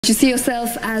You see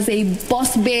yourself as a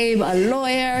boss babe, a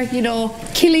lawyer, you know,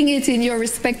 killing it in your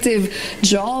respective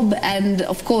job, and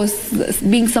of course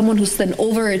being someone who's an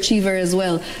overachiever as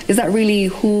well. Is that really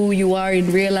who you are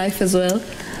in real life as well?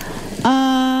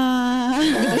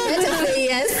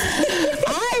 Yes.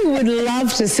 I would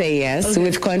love to say yes, okay,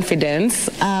 with confidence.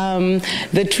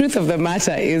 The truth of the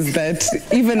matter is that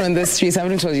even on the streets, I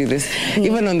haven't told you this,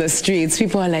 even on the streets,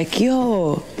 people are like,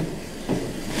 yo,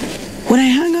 when I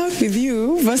hang out with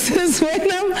you versus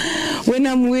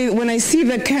when I see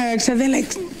the character, they're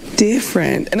like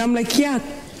different, and I'm like, yeah,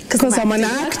 because I'm an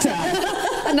actor,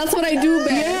 and that's what I do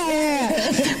best.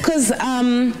 Yeah, because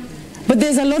but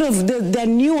there's a lot of there are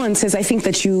nuances, I think,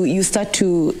 that you start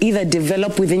to either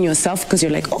develop within yourself, because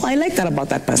you're like, oh, I like that about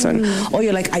that person, or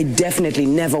you're like, I definitely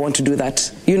never want to do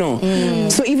that, you know.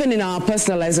 So even in our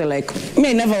personal lives, we're like,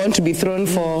 I never want to be thrown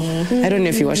for, I don't know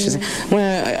if you watch this,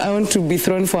 when I want to be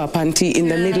thrown for a panty in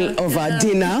the middle of a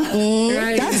dinner.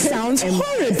 Right. That sounds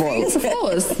horrible. Yes, of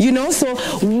course. You know, so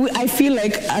I feel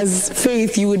like as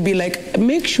Faith, you would be like,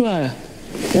 make sure,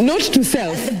 note to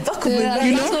self,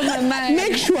 you know,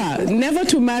 make sure never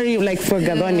to marry, like for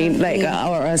Gathoni, like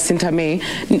or Sintamei,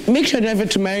 make sure never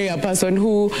to marry a person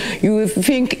who you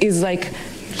think is like,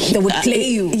 that would play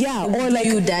you. Yeah, or like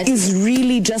is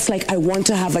really just like, I want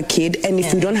to have a kid, and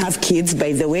if we don't have kids,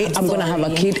 by the way, I'm going to have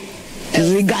a kid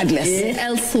regardless.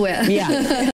 Elsewhere. Yeah.